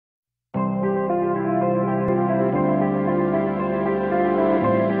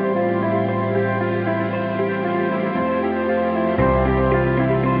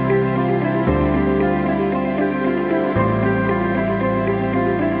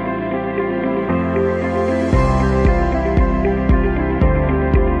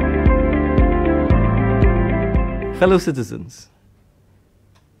Fellow citizens,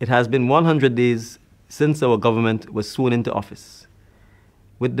 it has been 100 days since our government was sworn into office,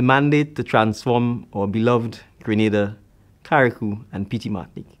 with the mandate to transform our beloved Grenada, Carriacou, and Petite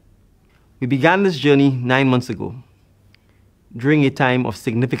Martinique. We began this journey 9 months ago, during a time of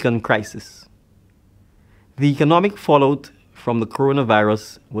significant crisis. The economic fallout from the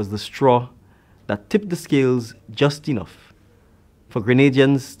coronavirus was the straw that tipped the scales just enough for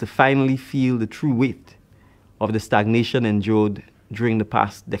Grenadians to finally feel the true weight of the stagnation endured during the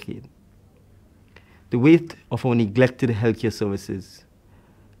past decade. The weight of our neglected healthcare services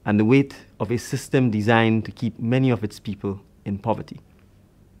and the weight of a system designed to keep many of its people in poverty.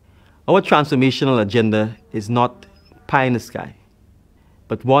 Our transformational agenda is not pie in the sky,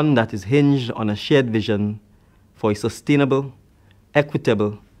 but one that is hinged on a shared vision for a sustainable,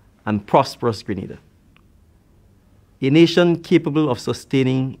 equitable, and prosperous Grenada. A nation capable of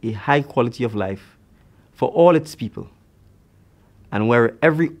sustaining a high quality of life for all its people, and where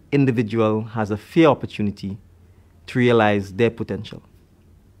every individual has a fair opportunity to realize their potential.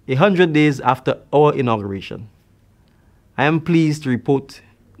 100 days after our inauguration, I am pleased to report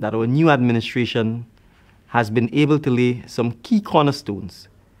that our new administration has been able to lay some key cornerstones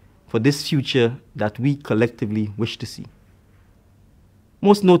for this future that we collectively wish to see.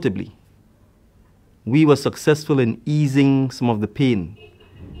 Most notably, we were successful in easing some of the pain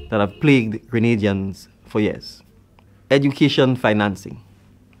that have plagued Grenadians for years. Education financing.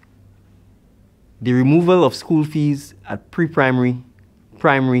 The removal of school fees at pre-primary,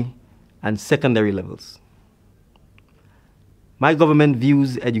 primary, and secondary levels. My government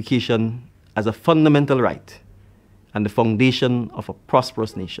views education as a fundamental right and the foundation of a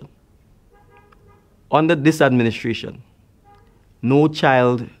prosperous nation. Under this administration, no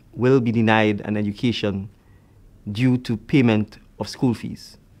child will be denied an education due to payment of school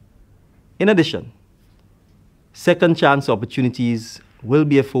fees. In addition, second chance opportunities will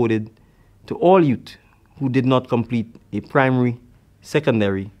be afforded to all youth who did not complete a primary,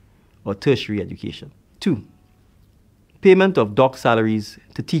 secondary, or tertiary education. 2. Payment of dock salaries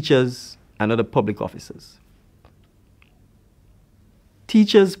to teachers and other public officers.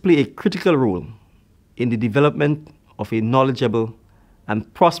 Teachers play a critical role in the development of a knowledgeable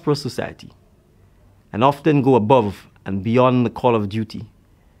and prosperous society, and often go above and beyond the call of duty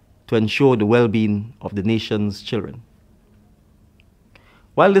to ensure the well-being of the nation's children.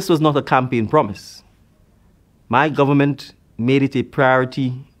 While this was not a campaign promise, my government made it a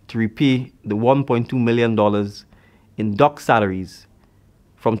priority to repay the $1.2 million in dock salaries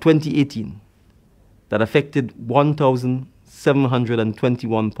from 2018 that affected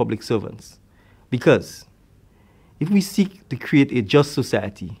 1,721 public servants. Because if we seek to create a just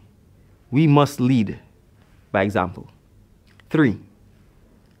society, we must lead by example. 3.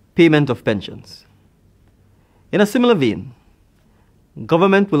 Payment of pensions. In a similar vein,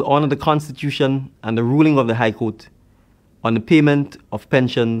 government will honor the Constitution and the ruling of the High Court on the payment of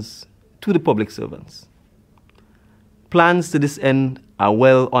pensions to the public servants. Plans to this end are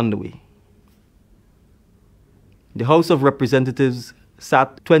well underway. The House of Representatives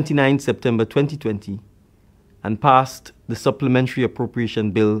sat 29 September 2020 and passed the Supplementary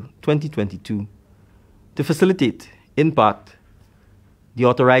Appropriation Bill 2022 to facilitate, in part, the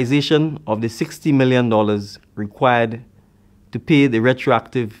authorization of the $60 million required to pay the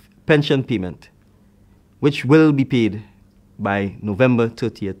retroactive pension payment, which will be paid by November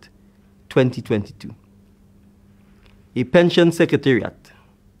 30th, 2022. A pension secretariat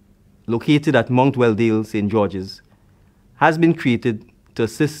located at Mount Welldale, St. George's, has been created to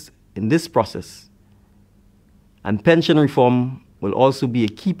assist in this process, and pension reform will also be a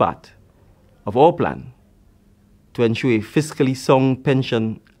key part of our plan to ensure a fiscally sound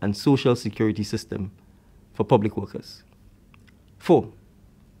pension and social security system for public workers. 4.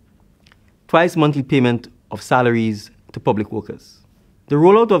 Twice monthly payment of salaries to public workers. The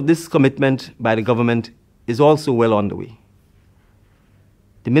rollout of this commitment by the government is also well underway.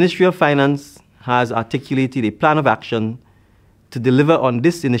 The Ministry of Finance has articulated a plan of action to deliver on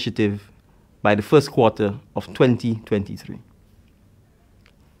this initiative by the first quarter of 2023.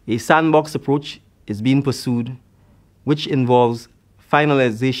 A sandbox approach is being pursued, which involves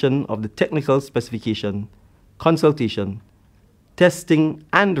finalization of the technical specification, consultation, testing,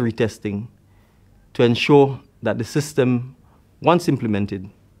 and retesting to ensure that the system, once implemented,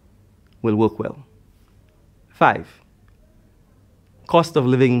 will work well. 5. Cost of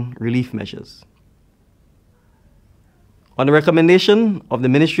living relief measures. On the recommendation of the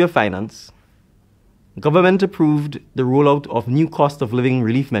Ministry of Finance, government approved the rollout of new cost of living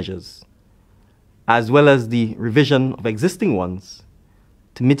relief measures, as well as the revision of existing ones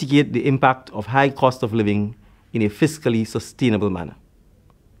to mitigate the impact of high cost of living in a fiscally sustainable manner.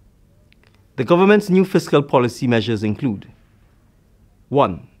 The government's new fiscal policy measures include: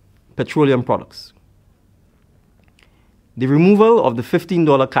 1. Petroleum products. The removal of the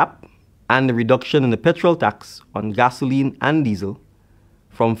 $15 cap and the reduction in the petrol tax on gasoline and diesel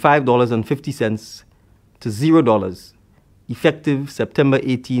from $5.50 to $0, effective September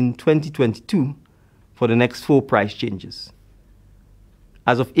 18, 2022, for the next 4 price changes.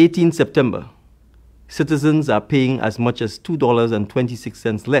 As of 18 September, citizens are paying as much as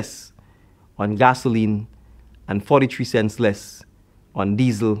 $2.26 less on gasoline and 43 cents less on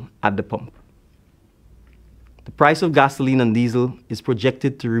diesel at the pump. The price of gasoline and diesel is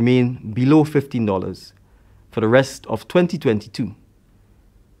projected to remain below $15 for the rest of 2022,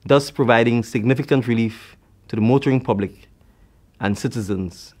 thus providing significant relief to the motoring public and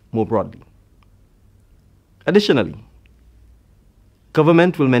citizens more broadly. Additionally,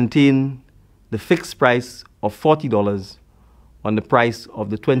 government will maintain the fixed price of $40 on the price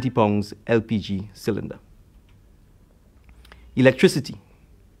of the 20 pounds LPG cylinder. Electricity.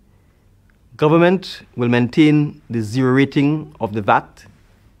 Government will maintain the zero rating of the VAT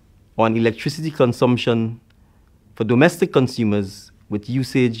on electricity consumption for domestic consumers with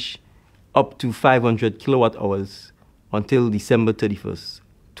usage up to 500 kilowatt hours until December 31st,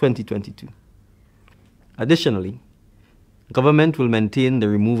 2022. Additionally, government will maintain the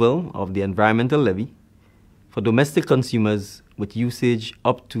removal of the environmental levy for domestic consumers with usage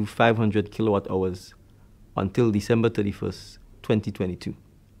up to 500 kilowatt hours until December 31st, 2022.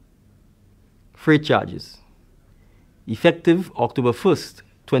 Freight charges. Effective October 1st,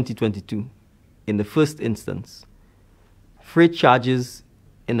 2022, in the first instance, freight charges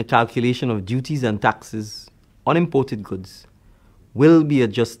in the calculation of duties and taxes on imported goods will be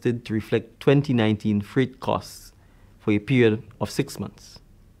adjusted to reflect 2019 freight costs for a period of 6 months.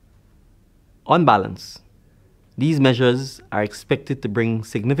 On balance, these measures are expected to bring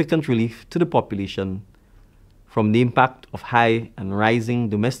significant relief to the population from the impact of high and rising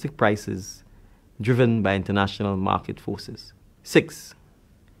domestic prices driven by international market forces. 6.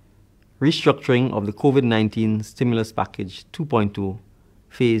 Restructuring of the COVID-19 Stimulus Package 2.0,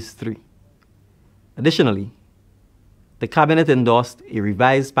 Phase 3. Additionally, the Cabinet endorsed a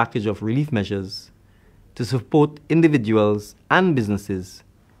revised package of relief measures to support individuals and businesses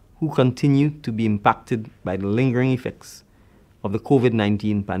who continue to be impacted by the lingering effects of the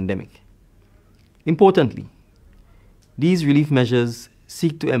COVID-19 pandemic. Importantly, these relief measures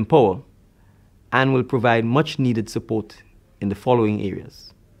seek to empower and will provide much needed support in the following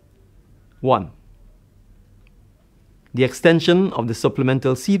areas. 1. The extension of the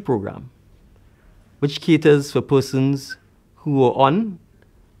Supplemental Seed Program, which caters for persons who are on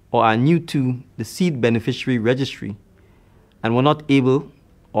or are new to the Seed Beneficiary Registry and were not able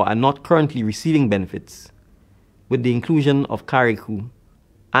or are not currently receiving benefits, with the inclusion of Carriacou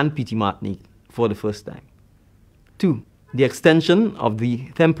and Petit Martinique for the first time. 2. The extension of the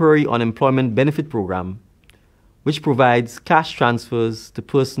Temporary Unemployment Benefit Program, which provides cash transfers to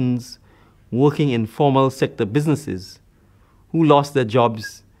persons working in formal sector businesses who lost their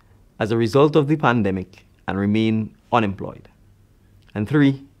jobs as a result of the pandemic and remain unemployed. And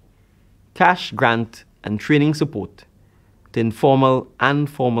 3. Cash grant and training support to informal and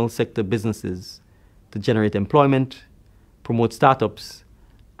formal sector businesses to generate employment, promote startups,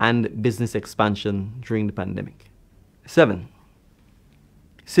 and business expansion during the pandemic. 7.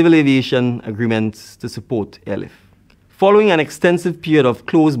 Civil aviation agreements to support airlift. Following an extensive period of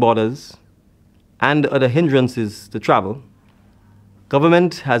closed borders and other hindrances to travel,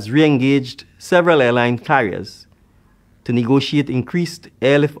 government has re-engaged several airline carriers to negotiate increased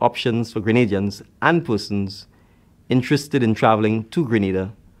airlift options for Grenadians and persons interested in traveling to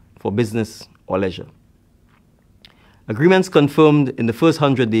Grenada for business or leisure. Agreements confirmed in the first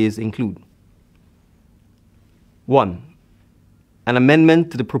 100 days include: 1. An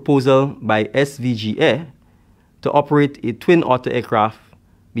amendment to the proposal by SVG Air to operate a twin otter aircraft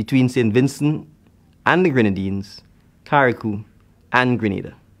between St. Vincent and the Grenadines, Carriacou, and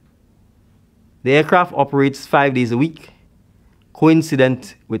Grenada. The aircraft operates 5 days a week,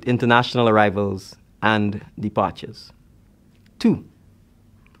 coincident with international arrivals and departures. 2.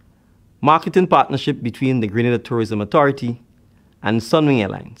 Marketing partnership between the Grenada Tourism Authority and Sunwing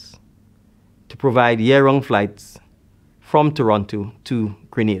Airlines to provide year-round flights from Toronto to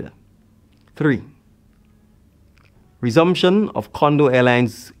Grenada. 3. Resumption of Condor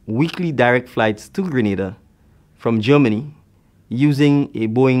Airlines' weekly direct flights to Grenada from Germany using a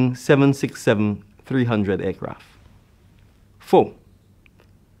Boeing 767-300 aircraft. 4.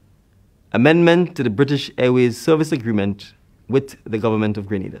 Amendment to the British Airways service agreement with the Government of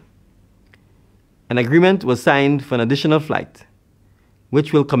Grenada. An agreement was signed for an additional flight,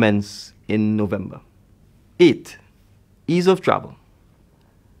 which will commence in November. 8. Ease of travel.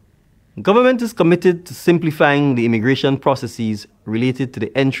 Government is committed to simplifying the immigration processes related to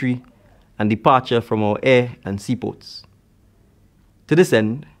the entry and departure from our air and seaports. To this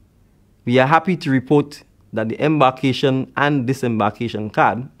end, we are happy to report that the embarkation and disembarkation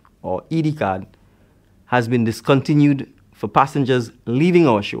card, or ED card, has been discontinued for passengers leaving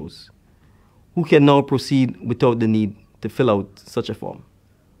our shores, who can now proceed without the need to fill out such a form.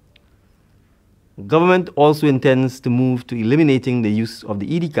 Government also intends to move to eliminating the use of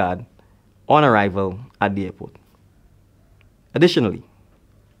the ED card on arrival at the airport. Additionally,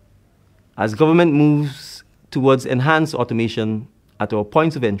 as government moves towards enhanced automation at our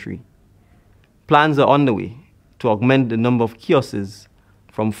points of entry, plans are underway to augment the number of kiosks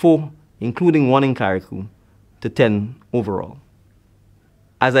from 4, including 1 in Carriacou, to 10 overall.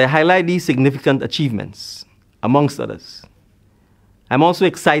 As I highlight these significant achievements, amongst others, I'm also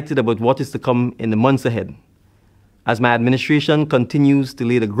excited about what is to come in the months ahead, as my administration continues to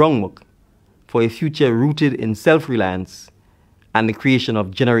lay the groundwork for a future rooted in self-reliance and the creation of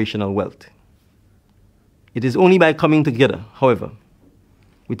generational wealth. It is only by coming together, however,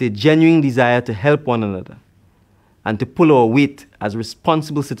 with a genuine desire to help one another and to pull our weight as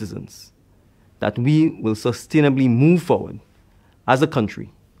responsible citizens, that we will sustainably move forward as a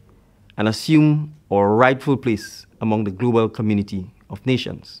country and assume our rightful place among the global community of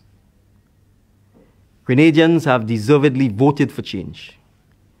nations. Grenadians have deservedly voted for change,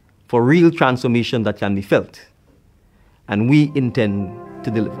 for real transformation that can be felt, and we intend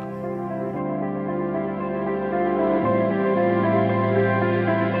to deliver.